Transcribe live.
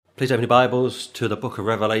Please open your Bibles to the book of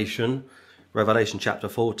Revelation, Revelation chapter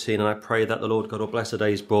 14, and I pray that the Lord God will bless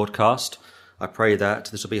today's broadcast. I pray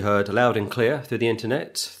that this will be heard loud and clear through the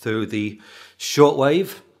internet, through the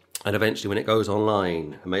shortwave, and eventually when it goes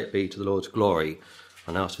online. And may it be to the Lord's glory.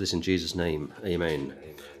 And I ask for this in Jesus' name. Amen.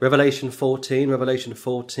 Revelation 14,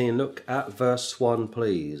 look at verse 1,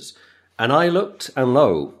 please. And I looked, and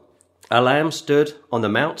lo, a lamb stood on the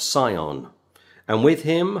Mount Sion, and with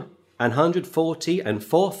him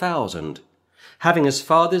 144,000, having his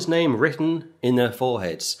Father's name written in their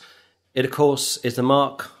foreheads. It, of course, is the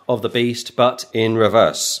mark of the beast, but in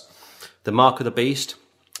reverse. The mark of the beast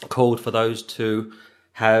called for those to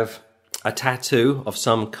have a tattoo of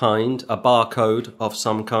some kind, a barcode of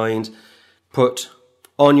some kind, put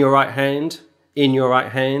on your right hand, in your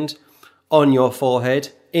right hand, on your forehead,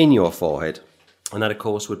 in your forehead. And that, of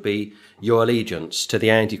course, would be your allegiance to the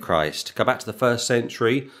Antichrist. Go back to the first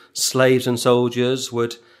century, slaves and soldiers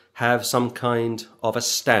would have some kind of a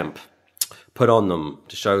stamp put on them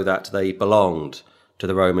to show that they belonged to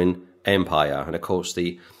the Roman Empire. And, of course,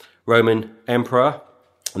 the Roman Emperor,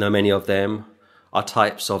 I know many of them, are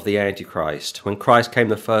types of the Antichrist. When Christ came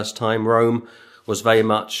the first time, Rome was very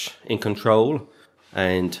much in control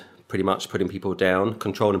and pretty much putting people down,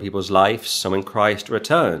 controlling people's lives. So when Christ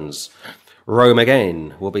returns, Rome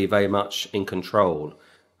again will be very much in control.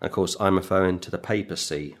 Of course, I'm referring to the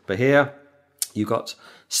papacy. But here, you've got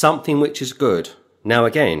something which is good. Now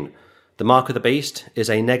again, the mark of the beast is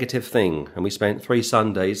a negative thing. And we spent 3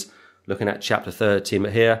 Sundays looking at chapter 13.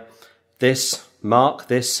 But here, this mark,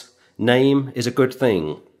 this name is a good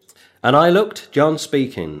thing. And I looked, John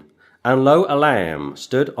speaking, and lo, a lamb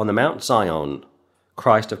stood on the Mount Zion.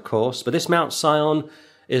 Christ, of course. But this Mount Zion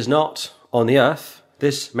is not on the earth.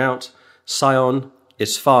 This Mount Sion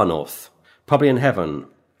is far north, probably in heaven,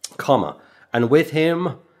 and with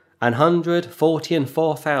him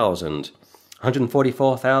 144,000,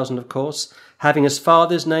 of course, having his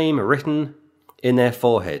Father's name written in their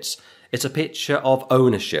foreheads. It's a picture of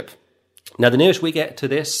ownership. Now, the nearest we get to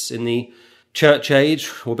this in the church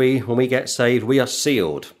age will be when we get saved, we are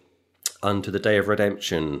sealed unto the day of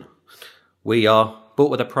redemption. We are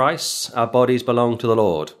bought with a price, our bodies belong to the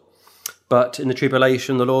Lord. But in the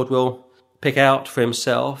tribulation, the Lord will pick out for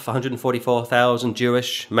himself 144,000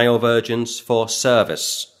 Jewish male virgins for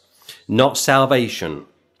service, not salvation.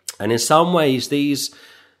 And in some ways, these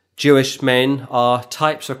Jewish men are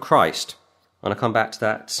types of Christ. And I'll come back to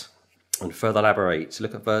that and further elaborate.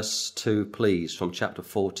 Look at verse 2, please, from chapter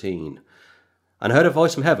 14. And I heard a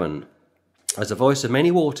voice from heaven, as the voice of many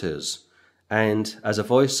waters, and as a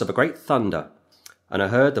voice of a great thunder. And I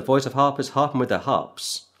heard the voice of harpers harping with their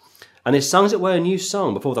harps. And they sung, as it were, a new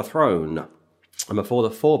song before the throne, and before the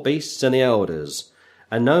 4 beasts and the elders.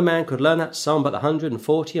 And no man could learn that song but the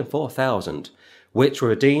 144,000, which were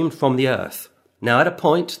redeemed from the earth. Now, at a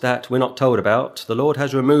point that we're not told about, the Lord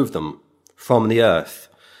has removed them from the earth.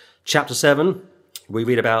 Chapter 7, we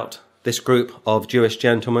read about this group of Jewish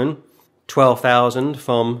gentlemen. 12,000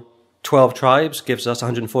 from 12 tribes gives us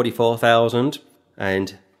 144,000.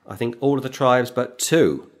 And I think all of the tribes but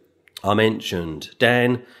 2 are mentioned.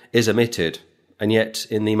 Dan is omitted, and yet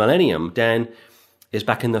in the millennium, Dan is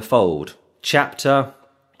back in the fold. Chapter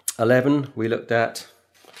 11, we looked at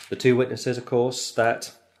the 2 witnesses, of course,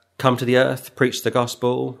 that come to the earth, preach the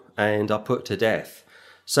gospel, and are put to death.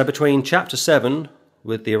 So between chapter 7,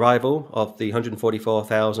 with the arrival of the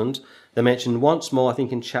 144,000, they're mentioned once more, I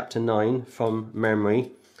think, in chapter 9 from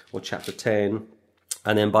memory, or chapter 10,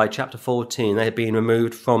 and then by chapter 14, they had been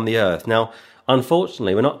removed from the earth. Now,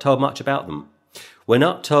 unfortunately, we're not told much about them. We're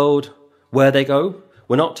not told where they go.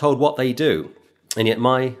 We're not told what they do. And yet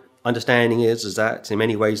my understanding is that in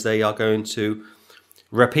many ways they are going to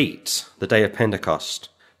repeat the day of Pentecost.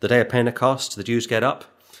 The day of Pentecost, the Jews get up,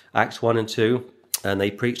 Acts 1 and 2, and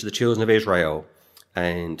they preach to the children of Israel.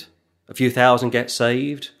 And a few thousand get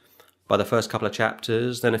saved by the first couple of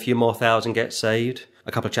chapters. Then a few more thousand get saved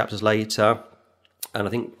a couple of chapters later. And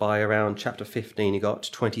I think by around chapter 15, you got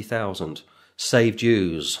 20,000 saved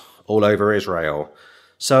Jews all over Israel.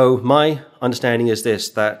 So my understanding is this,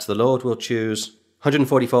 that the Lord will choose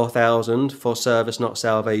 144,000 for service, not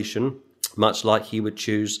salvation, much like he would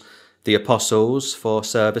choose the apostles for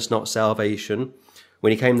service, not salvation.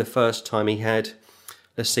 When he came the first time, he had,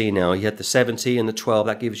 let's see now, he had the 70 and the 12,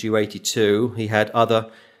 that gives you 82. He had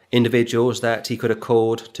other individuals that he could have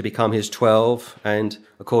called to become his 12, and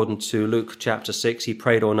according to Luke chapter 6, he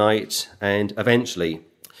prayed all night and eventually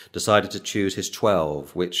decided to choose his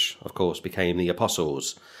 12, which, of course, became the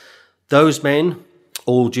apostles. Those men,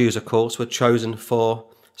 all Jews, of course, were chosen for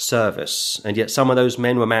service, and yet some of those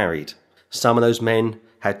men were married. Some of those men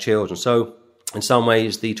had children. So in some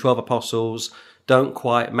ways the 12 apostles don't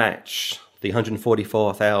quite match the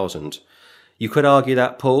 144,000. You could argue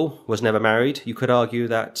that Paul was never married. You could argue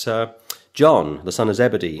that John, the son of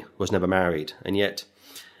Zebedee, was never married. And yet,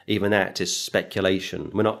 even that is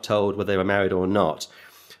speculation. We're not told whether they were married or not.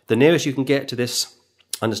 The nearest you can get to this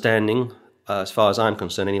understanding, as far as I'm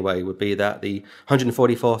concerned anyway, would be that the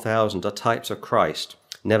 144,000 are types of Christ.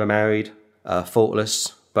 Never married,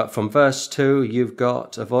 faultless. But from verse 2, you've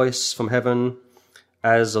got a voice from heaven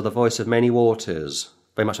as of the voice of many waters.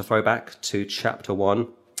 Very much a throwback to chapter 1,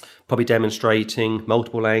 probably demonstrating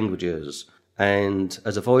multiple languages. And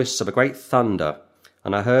as a voice of a great thunder.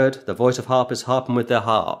 And I heard the voice of harpers harping with their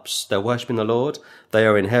harps. They're worshipping the Lord. They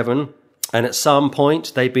are in heaven. And at some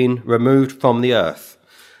point, they've been removed from the earth.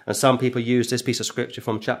 And some people use this piece of scripture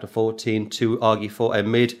from chapter 14 to argue for a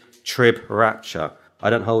mid-trib rapture. I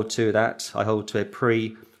don't hold to that. I hold to a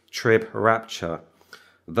pre-trib rapture.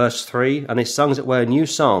 Verse 3, and they sung as it were a new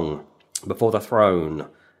song before the throne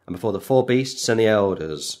and before the four beasts and the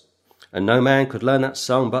elders. And no man could learn that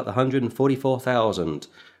song but the 144,000,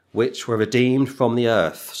 which were redeemed from the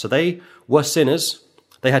earth. So they were sinners.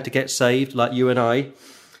 They had to get saved like you and I.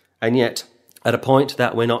 And yet, at a point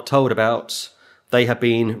that we're not told about, they have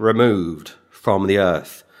been removed from the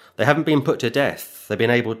earth. They haven't been put to death. They've been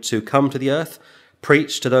able to come to the earth,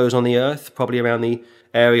 preach to those on the earth, probably around the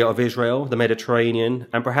area of Israel, the Mediterranean,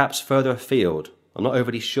 and perhaps further afield. I'm not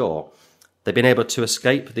overly sure. They've been able to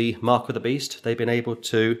escape the mark of the beast. They've been able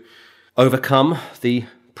to overcome the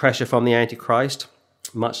pressure from the Antichrist,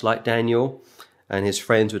 much like Daniel and his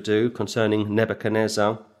friends would do concerning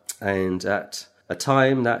Nebuchadnezzar. And at a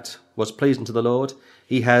time that was pleasing to the Lord,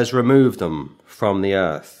 he has removed them from the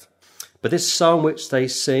earth. But this song which they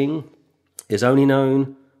sing is only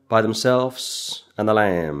known by themselves and the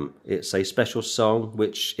Lamb. It's a special song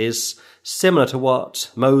which is similar to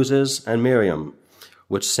what Moses and Miriam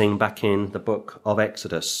would sing back in the book of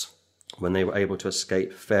Exodus when they were able to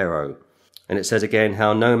escape Pharaoh. And it says again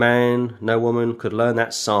how no man, no woman could learn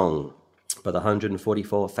that song but the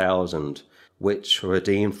 144,000 which were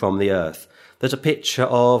redeemed from the earth. There's a picture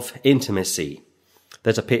of intimacy.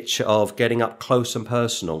 There's a picture of getting up close and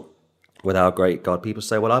personal with our great God. People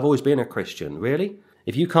say, well, I've always been a Christian. Really?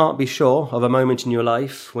 If you can't be sure of a moment in your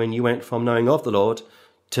life when you went from knowing of the Lord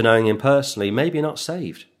to knowing him personally, maybe you're not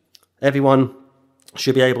saved. Everyone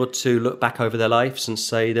should be able to look back over their lives and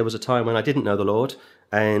say, there was a time when I didn't know the Lord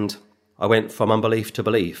and I went from unbelief to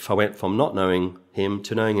belief. I went from not knowing him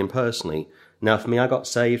to knowing him personally. Now, for me, I got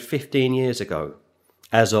saved 15 years ago,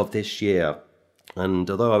 as of this year. And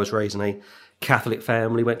although I was raised in a Catholic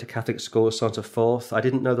family, went to Catholic school, so on and so forth, I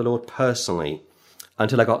didn't know the Lord personally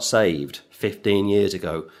until I got saved 15 years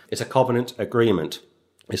ago. It's a covenant agreement.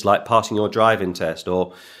 It's like passing your driving test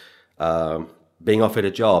or being offered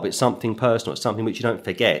a job. It's something personal. It's something which you don't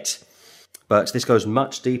forget. But this goes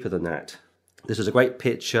much deeper than that. This is a great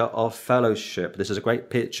picture of fellowship. This is a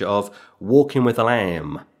great picture of walking with the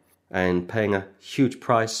Lamb and paying a huge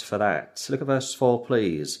price for that. Look at verse 4,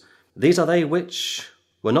 please. These are they which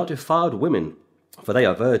were not defiled women, for they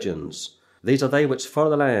are virgins. These are they which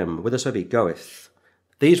follow the Lamb, whithersoever he goeth.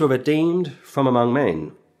 These were redeemed from among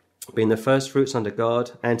men, being the firstfruits unto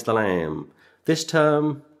God and to the Lamb. This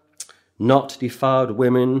term, not defiled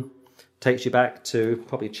women, takes you back to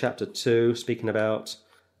probably chapter 2, speaking about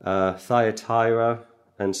Thyatira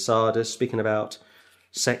and Sardis, speaking about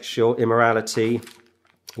sexual immorality,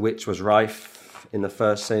 which was rife in the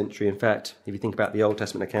first century. In fact, if you think about the Old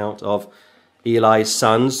Testament account of Eli's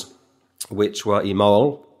sons, which were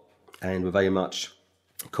immoral and were very much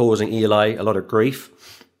causing Eli a lot of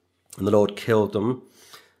grief, and the Lord killed them.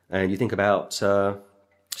 And you think about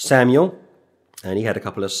Samuel, and he had a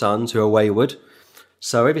couple of sons who were wayward.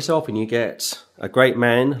 So every so often you get a great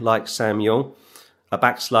man like Samuel, a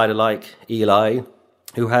backslider like Eli,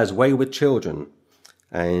 who has wayward children,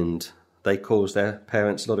 and they cause their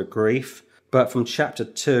parents a lot of grief. But from chapter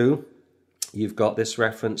 2, you've got this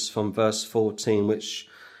reference from verse 14, which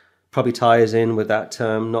probably ties in with that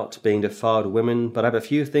term, not being defiled women, but I have a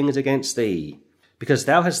few things against thee, because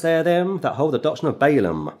thou hast there them that hold the doctrine of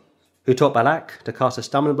Balaam, who taught Balak to cast a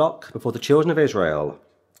stumbling block before the children of Israel,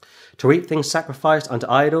 to eat things sacrificed unto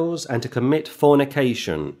idols, and to commit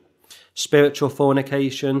fornication, spiritual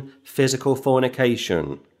fornication, physical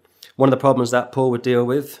fornication. One of the problems that Paul would deal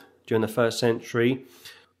with during the first century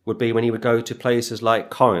would be when he would go to places like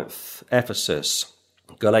Corinth, Ephesus,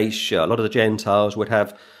 Galatia. A lot of the Gentiles would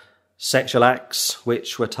have sexual acts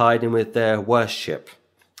which were tied in with their worship.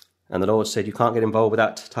 And the Lord said, you can't get involved with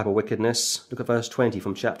that type of wickedness. Look at verse 20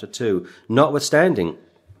 from chapter 2. Notwithstanding,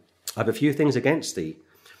 I have a few things against thee,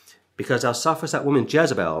 because thou sufferest that woman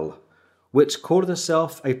Jezebel, which calleth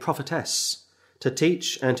herself a prophetess, to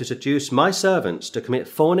teach and to seduce my servants to commit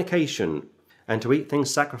fornication and to eat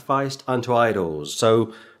things sacrificed unto idols. So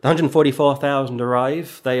the 144,000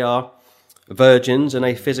 arrive. They are virgins in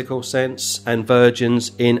a physical sense and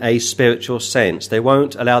virgins in a spiritual sense. They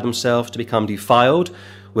won't allow themselves to become defiled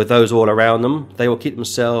with those all around them. They will keep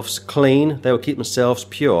themselves clean. They will keep themselves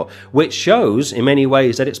pure, which shows in many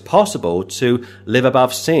ways that it's possible to live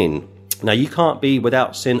above sin. Now, you can't be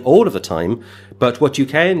without sin all of the time, but what you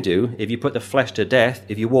can do, if you put the flesh to death,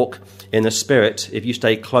 if you walk in the Spirit, if you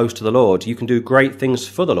stay close to the Lord, you can do great things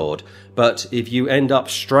for the Lord. But if you end up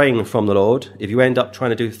straying from the Lord, if you end up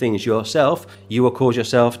trying to do things yourself, you will cause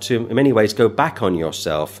yourself to, in many ways, go back on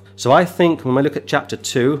yourself. So I think when we look at chapter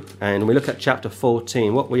 2 and we look at chapter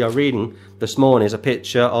 14, what we are reading this morning is a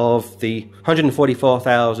picture of the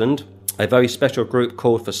 144,000, a very special group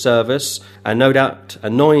called for service, and no doubt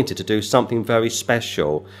anointed to do something very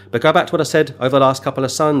special. But go back to what I said over the last couple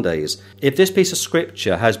of Sundays. If this piece of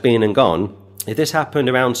scripture has been and gone, if this happened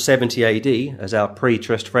around 70 AD, as our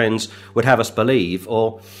preterist friends would have us believe,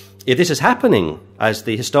 or if this is happening, as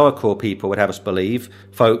the historical people would have us believe,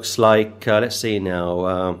 folks like, Charles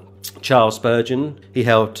Spurgeon, he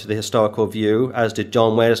held to the historical view, as did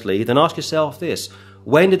John Wesley, then ask yourself this: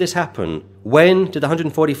 when did this happen? When did the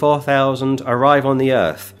 144,000 arrive on the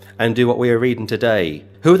earth and do what we are reading today?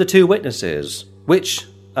 Who are the two witnesses? Which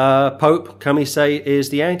pope can we say is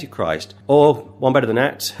the Antichrist? Or, one better than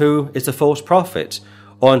that, who is the false prophet?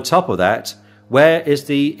 Or on top of that, where is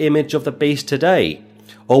the image of the beast today?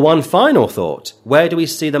 Or one final thought, where do we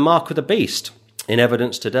see the mark of the beast in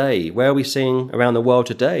evidence today? Where are we seeing around the world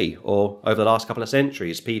today, or over the last couple of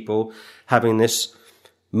centuries, people having this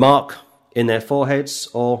mark in their foreheads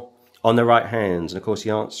or on their right hands? And of course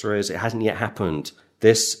the answer is it hasn't yet happened.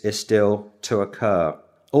 This is still to occur.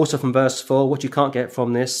 Also from verse 4, what you can't get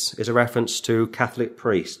from this is a reference to Catholic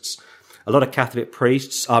priests. A lot of Catholic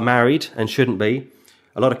priests are married and shouldn't be.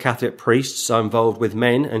 A lot of Catholic priests are involved with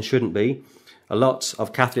men and shouldn't be. A lot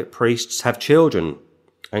of Catholic priests have children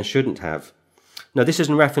and shouldn't have. Now, this is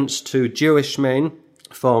in reference to Jewish men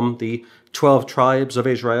from the 12 tribes of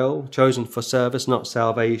Israel, chosen for service, not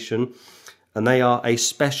salvation. And they are a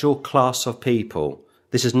special class of people.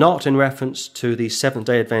 This is not in reference to the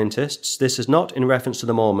Seventh-day Adventists. This is not in reference to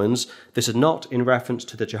the Mormons. This is not in reference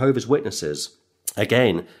to the Jehovah's Witnesses.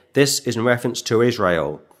 Again, this is in reference to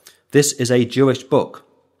Israel. This is a Jewish book,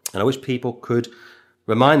 and I wish people could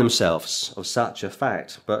remind themselves of such a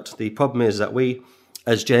fact. But the problem is that we,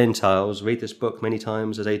 as Gentiles, read this book many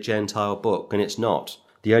times as a Gentile book, and it's not.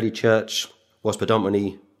 The early church was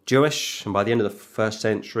predominantly Jewish, and by the end of the first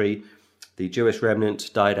century, the Jewish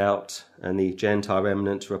remnant died out and the Gentile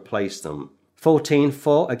remnant replaced them.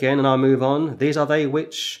 14:4 again, and I'll move on. These are they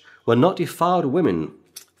which were not defiled women,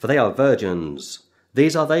 for they are virgins.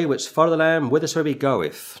 These are they which follow the Lamb whithersoever he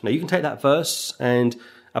goeth. Now you can take that verse and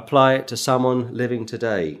apply it to someone living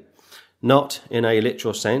today. Not in a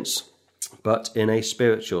literal sense, but in a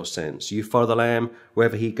spiritual sense. You follow the Lamb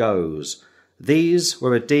wherever he goes. These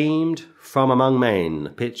were redeemed from among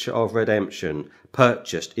men, picture of redemption,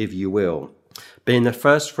 purchased, if you will, being the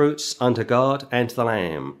first fruits unto God and to the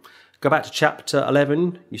Lamb. Go back to chapter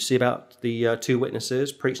 11, you see about the two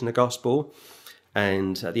witnesses preaching the gospel,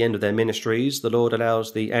 and at the end of their ministries, the Lord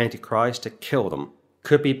allows the Antichrist to kill them.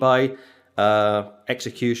 Could be by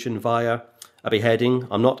execution via a beheading,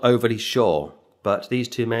 I'm not overly sure, but these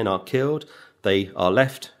two men are killed. They are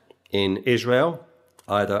left in Israel,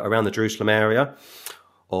 either around the Jerusalem area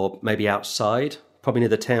or maybe outside, probably near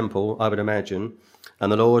the temple, I would imagine,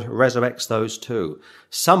 and the Lord resurrects those two.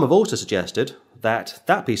 Some have also suggested that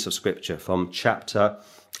that piece of scripture from chapter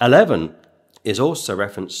 11 is also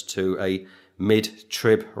reference to a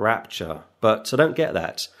mid-trib rapture, but I don't get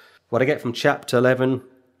that. What I get from chapter 11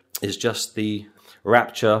 is just the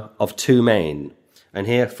rapture of two men. And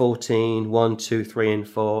here, 14, 1, 2, 3, and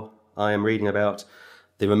 4, I am reading about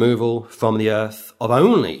the removal from the earth of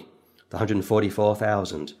only the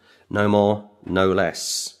 144,000. No more, no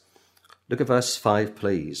less. Look at verse 5,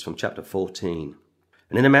 please, from chapter 14.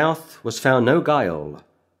 And in the mouth was found no guile,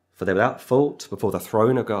 for they were without fault before the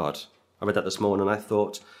throne of God. I read that this morning, and I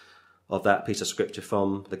thought of that piece of scripture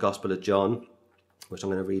from the Gospel of John, which I'm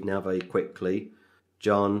going to read now very quickly.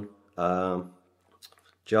 John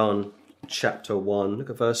chapter 1, look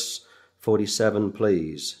at verse 47,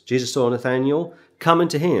 please. Jesus saw Nathanael come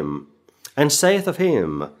unto him, and saith of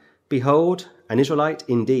him, Behold, an Israelite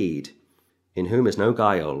indeed, in whom is no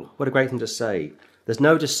guile. What a great thing to say. There's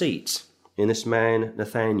no deceit in this man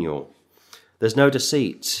Nathanael. There's no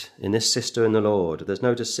deceit in this sister in the Lord. There's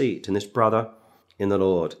no deceit in this brother in the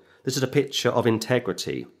Lord. This is a picture of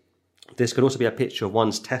integrity. This could also be a picture of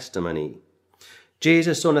one's testimony.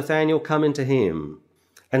 Jesus saw Nathanael coming to him,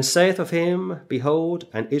 and saith of him, Behold,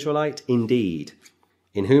 an Israelite indeed,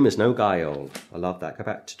 in whom is no guile. I love that. Go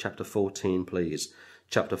back to chapter 14, please.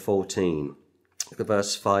 Chapter 14. Look at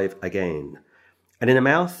verse 5 again. And in the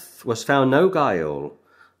mouth was found no guile.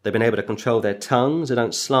 They've been able to control their tongues. They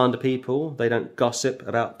don't slander people. They don't gossip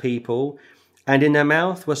about people. And in their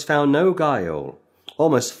mouth was found no guile.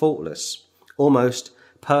 Almost faultless. Almost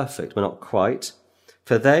perfect, but not quite.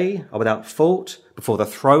 For they are without fault before the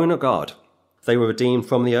throne of God. They were redeemed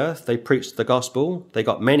from the earth. They preached the gospel. They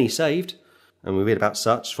got many saved. And we read about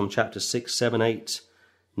such from chapters 6, 7, 8,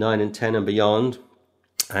 9 and 10 and beyond.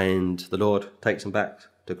 And the Lord takes them back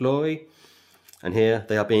to glory. And here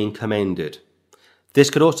they are being commended. This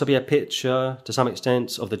could also be a picture, to some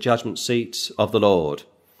extent, of the judgment seat of the Lord.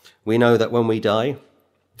 We know that when we die,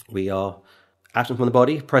 we are absent from the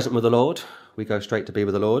body, present with the Lord. We go straight to be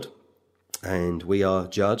with the Lord. And we are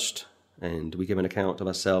judged, and we give an account of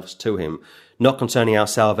ourselves to him. Not concerning our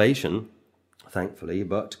salvation, thankfully,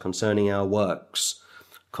 but concerning our works,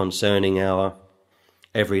 concerning our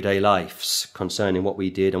everyday lives, concerning what we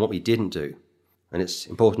did and what we didn't do. And it's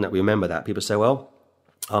important that we remember that. People say, well,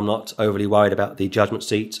 I'm not overly worried about the judgment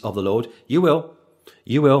seat of the Lord. You will.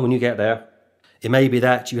 You will when you get there. It may be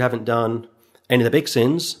that you haven't done any of the big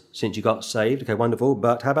sins since you got saved. Okay, wonderful.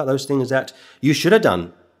 But how about those things that you should have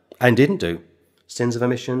done and didn't do? Sins of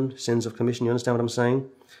omission, sins of commission. You understand what I'm saying?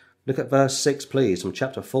 Look at verse 6, please, from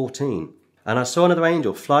chapter 14. And I saw another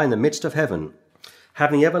angel fly in the midst of heaven,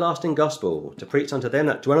 having the everlasting gospel to preach unto them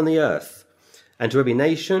that dwell on the earth, and to every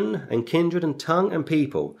nation and kindred and tongue and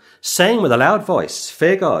people, saying with a loud voice,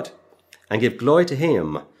 Fear God, and give glory to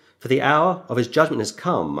him, for the hour of his judgment is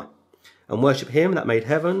come, and worship him that made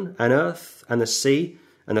heaven and earth and the sea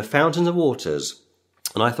and the fountains of waters.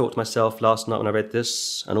 And I thought to myself last night when I read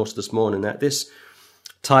this, and also this morning, that this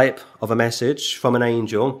type of a message from an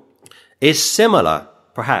angel is similar,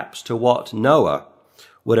 perhaps, to what Noah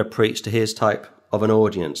would have preached to his type of an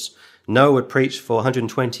audience. Noah would preach for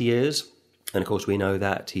 120 years, and of course we know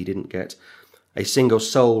that he didn't get a single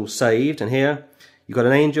soul saved. And here you've got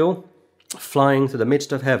an angel flying through the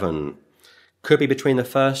midst of heaven. Could be between the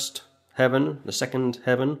first heaven, the second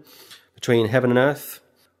heaven, between heaven and earth.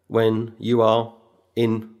 When you are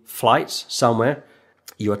in flight somewhere,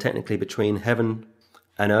 you are technically between heaven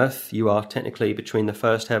and earth. You are technically between the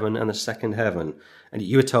first heaven and the second heaven. And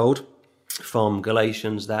you are told from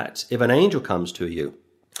Galatians that if an angel comes to you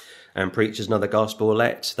and preaches another gospel,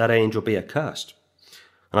 let that angel be accursed.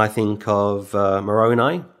 And I think of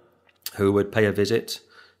Moroni, who would pay a visit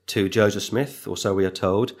to Joseph Smith, or so we are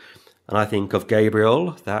told. And I think of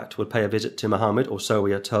Gabriel, that would pay a visit to Muhammad, or so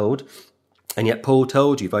we are told. And yet Paul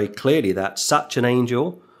told you very clearly that such an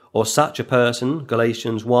angel, or such a person,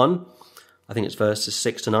 Galatians 1, I think it's verses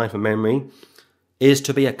 6 to 9 from memory, is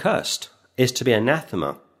to be accursed, is to be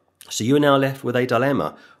anathema. So you are now left with a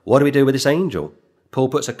dilemma. What do we do with this angel? Paul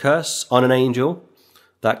puts a curse on an angel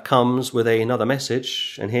that comes with another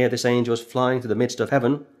message. And here this angel is flying through the midst of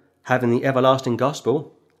heaven, having the everlasting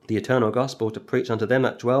gospel, the eternal gospel, to preach unto them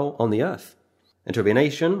that dwell on the earth, and to every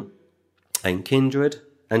nation and kindred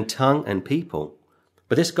and tongue and people.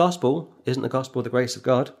 But this gospel isn't the gospel of the grace of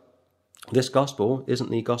God. This gospel isn't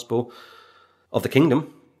the gospel of the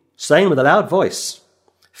kingdom, saying with a loud voice,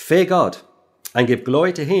 Fear God, and give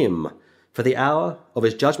glory to him, for the hour of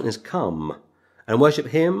his judgment is come, and worship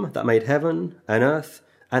him that made heaven and earth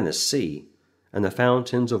and the sea and the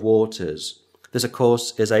fountains of waters. This, of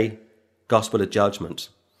course, is a gospel of judgment.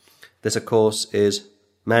 This, of course, is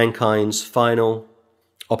mankind's final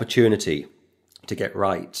opportunity to get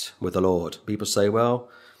right with the Lord. People say, well,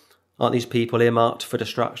 aren't these people earmarked for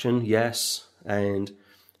destruction? Yes. And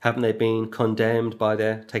haven't they been condemned by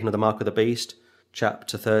their taking of the mark of the beast?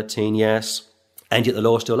 Chapter 13, yes. And yet the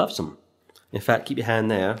Lord still loves them. In fact, keep your hand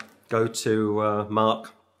there. Go to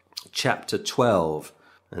Mark chapter 12.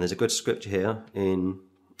 And there's a good scripture here in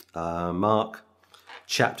Mark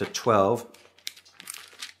chapter 12,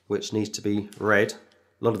 which needs to be read.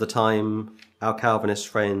 A lot of the time, our Calvinist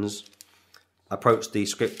friends approach the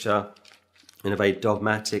scripture in a very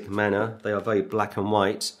dogmatic manner. They are very black and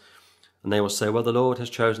white. And they will say, well, the Lord has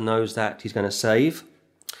chosen those that he's going to save.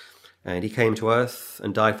 And he came to earth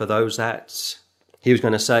and died for those that he was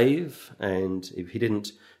going to save. And if he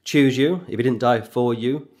didn't choose you, if he didn't die for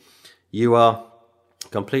you, you are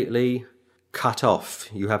completely cut off.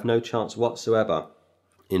 You have no chance whatsoever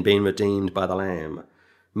in being redeemed by the Lamb.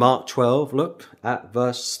 Mark 12, look at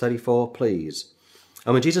verse 34, please.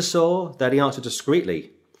 And when Jesus saw that he answered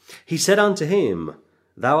discreetly, he said unto him,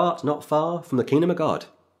 Thou art not far from the kingdom of God.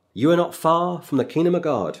 You are not far from the kingdom of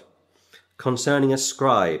God. concerning a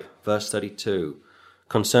scribe, verse 32,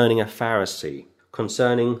 concerning a Pharisee,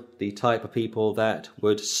 concerning the type of people that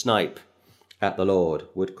would snipe at the Lord,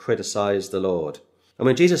 would criticize the Lord. And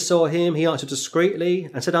when Jesus saw him, he answered discreetly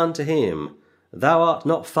and said unto him, Thou art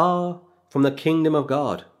not far from the kingdom of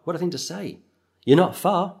God. What a thing to say. You're not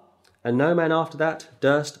far. And no man after that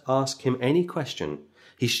durst ask him any question.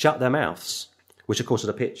 He shut their mouths, which of course is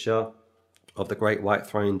a picture of the great white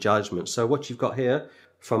throne judgment. So what you've got here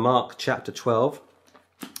from Mark chapter 12,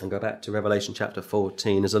 and go back to Revelation chapter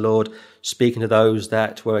 14, is the Lord speaking to those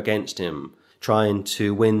that were against him, trying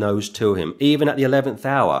to win those to him. Even at the 11th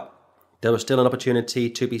hour, there was still an opportunity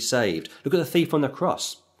to be saved. Look at the thief on the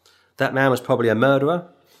cross. That man was probably a murderer.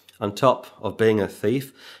 On top of being a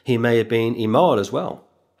thief, he may have been immoral as well.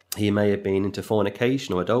 He may have been into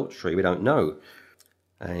fornication or adultery. We don't know.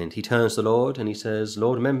 And he turns to the Lord and he says,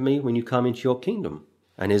 Lord, remember me when you come into your kingdom.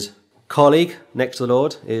 And his colleague next to the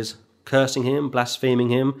Lord is cursing him, blaspheming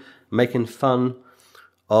him, making fun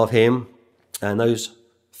of him. And those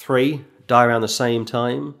three die around the same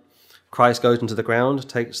time. Christ goes into the ground,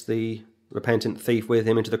 takes the repentant thief with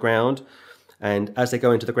him into the ground. And as they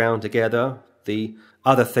go into the ground together, the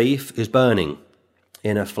other thief is burning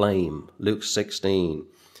in a flame. Luke 16.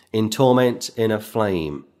 In torment in a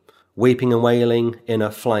flame. Weeping and wailing in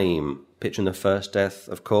a flame. Picturing the first death,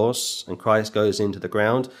 of course. And Christ goes into the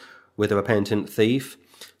ground with a repentant thief.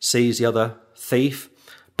 Sees the other thief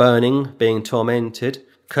burning, being tormented,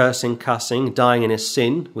 cursing, cussing, dying in his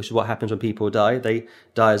sin, which is what happens when people die. They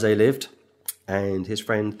die as they lived. And his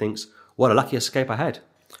friend thinks, what a lucky escape I had.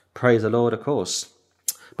 Praise the Lord, of course.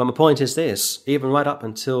 But my point is this, even right up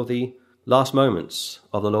until the last moments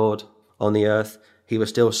of the Lord on the earth, he was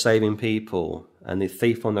still saving people. And the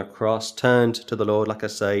thief on the cross turned to the Lord, like I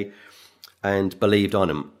say, and believed on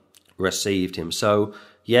him, received him. So,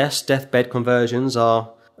 yes, deathbed conversions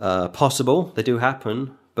are possible. They do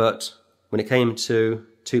happen. But when it came to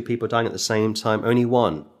two people dying at the same time, only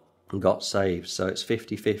one got saved. So it's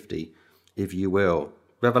 50-50, if you will.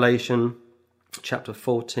 Revelation chapter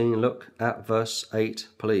 14, look at verse 8,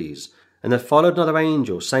 please. And there followed another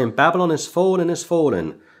angel, saying, Babylon is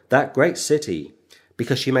fallen, that great city,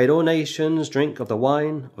 because she made all nations drink of the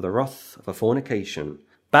wine of the wrath of her fornication.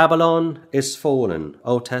 Babylon is fallen.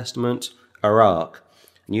 Old Testament, Iraq.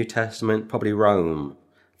 New Testament, probably Rome.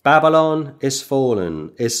 Babylon is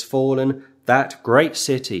fallen, that great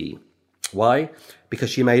city. Why? Because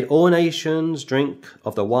she made all nations drink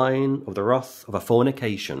of the wine of the wrath of her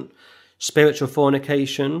fornication. Spiritual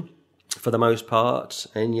fornication, for the most part,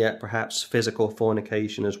 and yet perhaps physical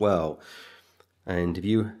fornication as well. And if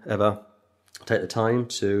you ever take the time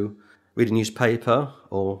to read a newspaper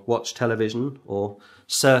or watch television or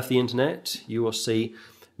surf the internet, you will see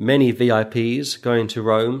many VIPs going to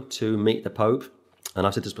Rome to meet the Pope. And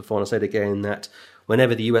I've said this before and I'll say it again, that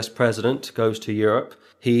whenever the US president goes to Europe,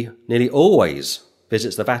 he nearly always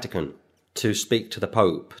visits the Vatican to speak to the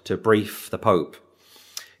Pope, to brief the Pope.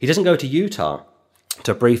 He doesn't go to Utah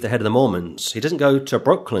to brief the head of the Mormons. He doesn't go to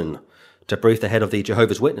Brooklyn to brief the head of the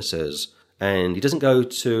Jehovah's Witnesses. And he doesn't go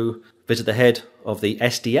to visit the head of the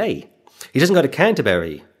SDA. He doesn't go to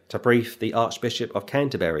Canterbury to brief the Archbishop of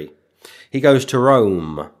Canterbury. He goes to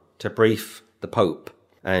Rome to brief the Pope.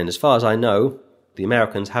 And as far as I know, the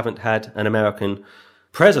Americans haven't had an American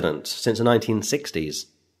president since the 1960s.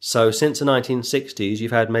 So since the 1960s,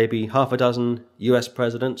 you've had maybe half a dozen US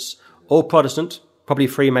presidents, all Protestant, probably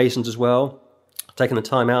Freemasons as well, taking the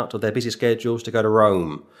time out of their busy schedules to go to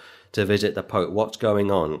Rome to visit the Pope. What's going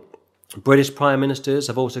on? British prime ministers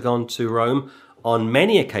have also gone to Rome on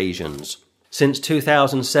many occasions. Since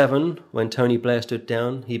 2007, when Tony Blair stood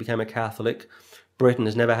down, he became a Catholic. Britain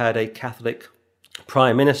has never had a Catholic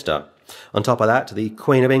prime minister. On top of that, the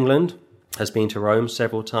Queen of England has been to Rome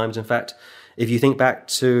several times. In fact, if you think back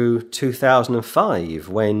to 2005,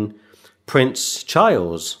 when Prince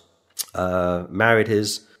Charles married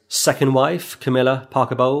his second wife, Camilla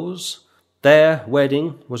Parker Bowles, their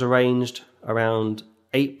wedding was arranged around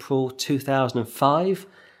April 2005,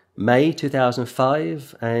 May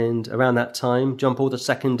 2005, and around that time, John Paul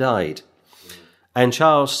II died. And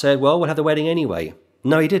Charles said, well, we'll have the wedding anyway.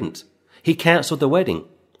 No, he didn't. He cancelled the wedding,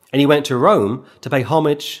 and he went to Rome to pay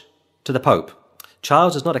homage to the Pope.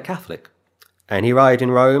 Charles is not a Catholic, and he arrived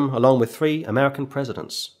in Rome along with 3 American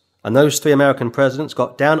presidents. And those 3 American presidents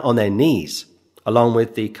got down on their knees, along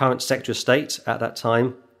with the current Secretary of State at that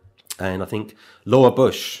time, and I think Laura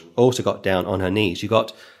Bush also got down on her knees. You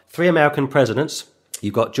got 3 American presidents.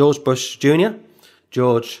 You've got George Bush Jr.,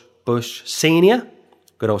 George Bush Sr.,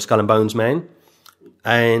 good old skull and bones man,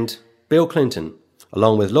 and Bill Clinton,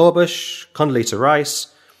 along with Laura Bush, Condoleezza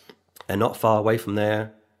Rice, and not far away from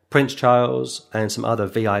there, Prince Charles and some other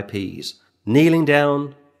VIPs, kneeling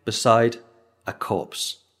down beside a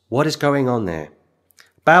corpse. What is going on there?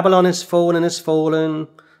 Babylon is fallen,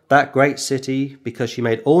 that great city, because she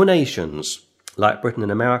made all nations, like Britain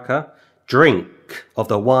and America, drink of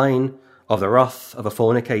the wine of the wrath of a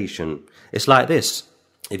fornication. It's like this.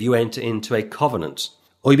 If you enter into a covenant,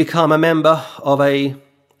 or you become a member of a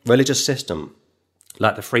religious system,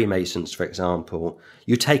 like the Freemasons, for example,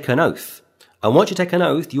 you take an oath. And once you take an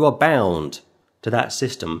oath, you are bound to that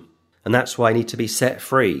system. And that's why you need to be set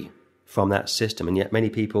free from that system. And yet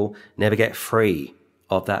many people never get free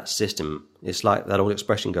of that system. It's like that old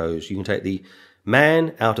expression goes, you can take the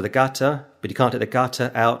man out of the gutter, but you can't take the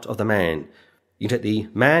gutter out of the man. You can take the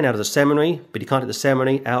man out of the seminary, but you can't take the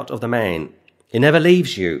seminary out of the man. It never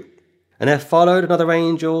leaves you. And there followed another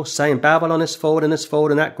angel, saying, Babylon is fallen,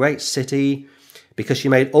 that great city, because she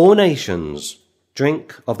made all nations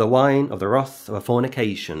drink of the wine of the wrath of a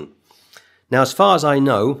fornication. Now, as far as I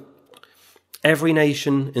know, every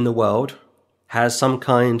nation in the world has some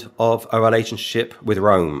kind of a relationship with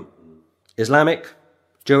Rome. Islamic,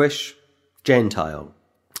 Jewish, Gentile.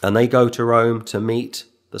 And they go to Rome to meet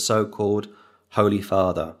the so-called Holy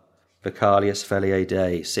Father, Vicarius Filii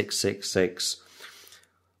Dei, 666.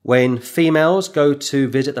 When females go to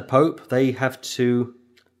visit the Pope, they have to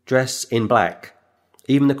dress in black.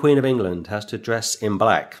 Even the Queen of England has to dress in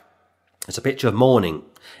black. It's a picture of mourning.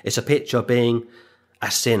 It's a picture of being a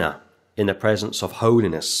sinner in the presence of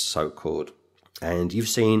holiness, so-called. And you've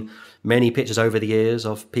seen many pictures over the years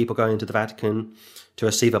of people going to the Vatican to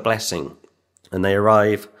receive a blessing. And they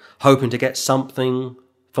arrive hoping to get something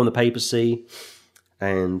from the papacy.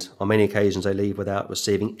 And on many occasions they leave without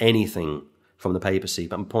receiving anything from the papacy.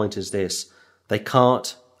 But my point is this, they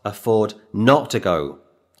can't afford not to go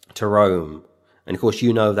to Rome. And of course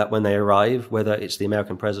you know that when they arrive, whether it's the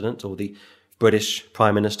American president or the British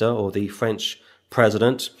Prime Minister or the French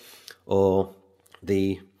president or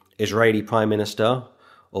the Israeli Prime Minister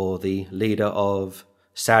or the leader of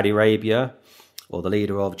Saudi Arabia or the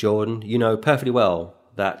leader of Jordan, you know perfectly well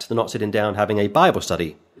that they're not sitting down having a Bible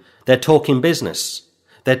study. They're talking business.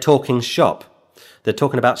 They're talking shop. They're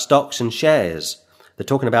talking about stocks and shares. They're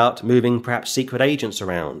talking about moving perhaps secret agents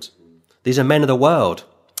around. These are men of the world.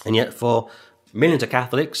 And yet for millions of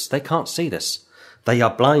Catholics, they can't see this. They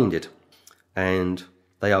are blinded and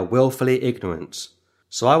they are willfully ignorant.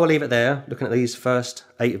 So I will leave it there, looking at these first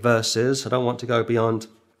 8 verses. I don't want to go beyond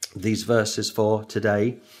these verses for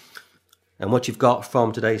today. And what you've got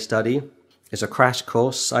from today's study is a crash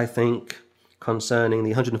course, I think, concerning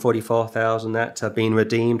the 144,000 that have been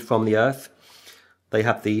redeemed from the earth. They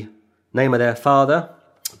have the name of their father,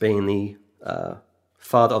 being the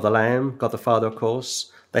Father of the Lamb, God the Father, of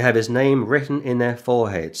course. They have his name written in their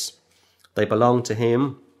foreheads. They belong to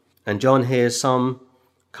him. And John hears some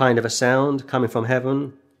kind of a sound coming from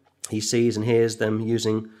heaven. He sees and hears them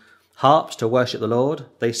using harps to worship the Lord.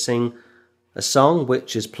 They sing a song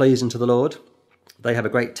which is pleasing to the Lord. They have a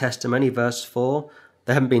great testimony, verse 4.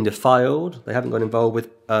 They haven't been defiled. They haven't got involved with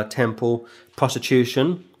temple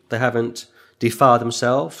prostitution. They haven't defiled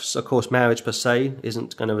themselves. Of course, marriage per se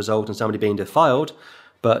isn't going to result in somebody being defiled.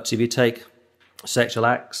 But if you take sexual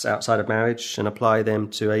acts outside of marriage and apply them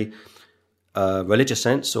to a religious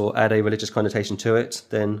sense or add a religious connotation to it,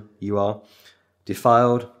 then you are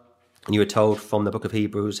defiled. And you are told from the book of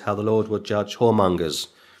Hebrews how the Lord will judge whoremongers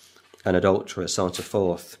and adulterers, so on and so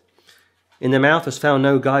forth. In their mouth was found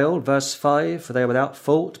no guile, verse 5, for they are without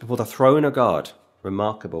fault before the throne of God.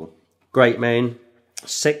 Remarkable. Great men,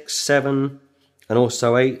 6, 7, and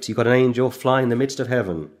also 8. You've got an angel flying in the midst of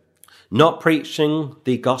heaven, not preaching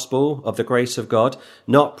the gospel of the grace of God,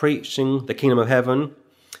 not preaching the kingdom of heaven,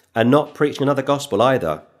 and not preaching another gospel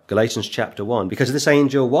either. Galatians chapter 1. Because if this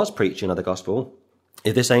angel was preaching another gospel,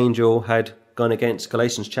 if this angel had gone against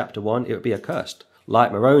Galatians chapter 1, it would be accursed,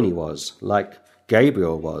 like Moroni was, like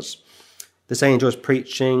Gabriel was. This angel is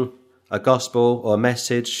preaching a gospel or a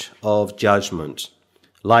message of judgment,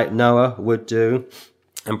 like Noah would do,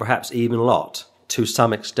 and perhaps even Lot to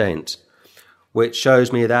some extent, which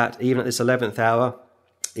shows me that even at this 11th hour,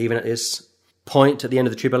 even at this point at the end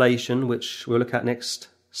of the tribulation, which we'll look at next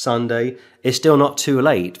Sunday, it's still not too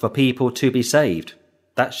late for people to be saved.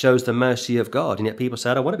 That shows the mercy of God, and yet people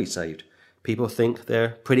say, I don't want to be saved. People think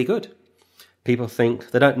they're pretty good. People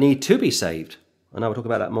think they don't need to be saved. And I will talk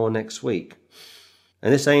about that more next week.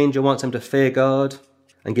 And this angel wants them to fear God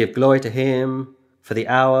and give glory to him, for the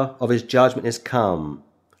hour of his judgment is come,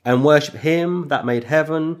 and worship him that made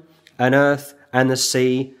heaven and earth and the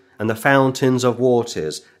sea and the fountains of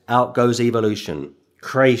waters. Out goes evolution,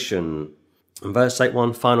 creation. And verse 8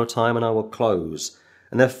 one final time, and I will close.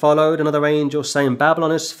 And there followed another angel, saying,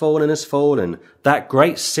 Babylon is fallen, that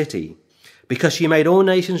great city, because she made all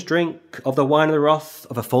nations drink of the wine of the wrath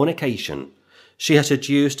of her fornication. She has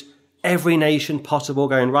seduced every nation possible,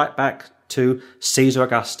 going right back to Caesar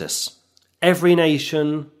Augustus. Every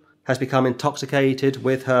nation has become intoxicated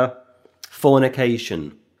with her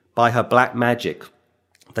fornication, by her black magic.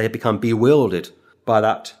 They have become bewildered by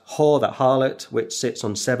that whore, that harlot, which sits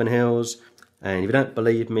on 7 hills. And if you don't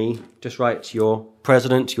believe me, just write to your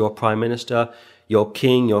president, your prime minister, your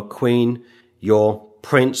king, your queen, your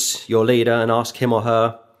prince, your leader, and ask him or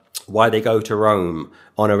her why they go to Rome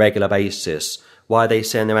on a regular basis, why they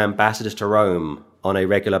send their ambassadors to Rome on a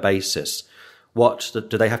regular basis. What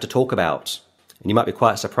do they have to talk about? And you might be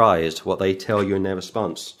quite surprised what they tell you in their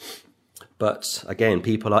response. But again,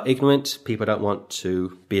 people are ignorant. People don't want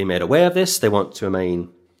to be made aware of this. They want to remain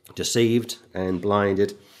deceived and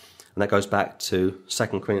blinded. And that goes back to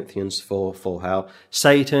 2 Corinthians 4:4, how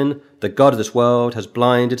Satan, the god of this world, has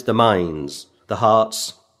blinded the minds, the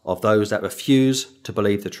hearts of those that refuse to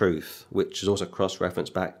believe the truth, which is also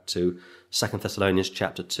cross-referenced back to 2 Thessalonians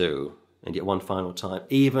chapter 2. And yet one final time,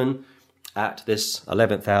 even at this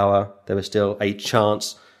 11th hour, there is still a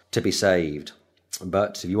chance to be saved.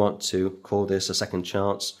 But if you want to call this a second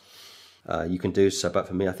chance, you can do so. But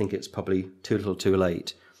for me, I think it's probably too little too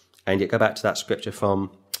late. And yet go back to that scripture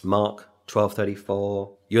from Mark 12:34.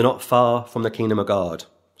 You're not far from the kingdom of God.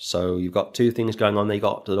 So you've got two things going on there. You've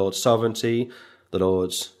got the Lord's sovereignty, the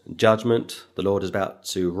Lord's judgment. The Lord is about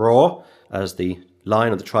to roar as the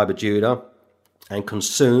Lion of the tribe of Judah and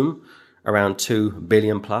consume around 2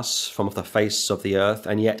 billion plus from off the face of the earth.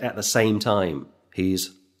 And yet at the same time,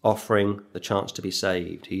 he's offering the chance to be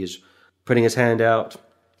saved. He is putting his hand out.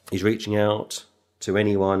 He's reaching out to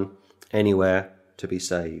anyone, anywhere to be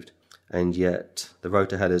saved. And yet the road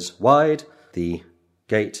to hell is wide. The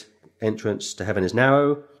gate entrance to heaven is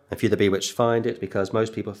narrow. And few there be which find it, because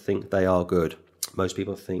most people think they are good. Most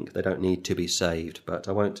people think they don't need to be saved. But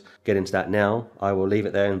I won't get into that now. I will leave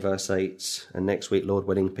it there in verse 8. And next week, Lord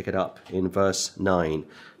willing, pick it up in verse 9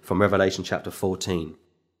 from Revelation chapter 14.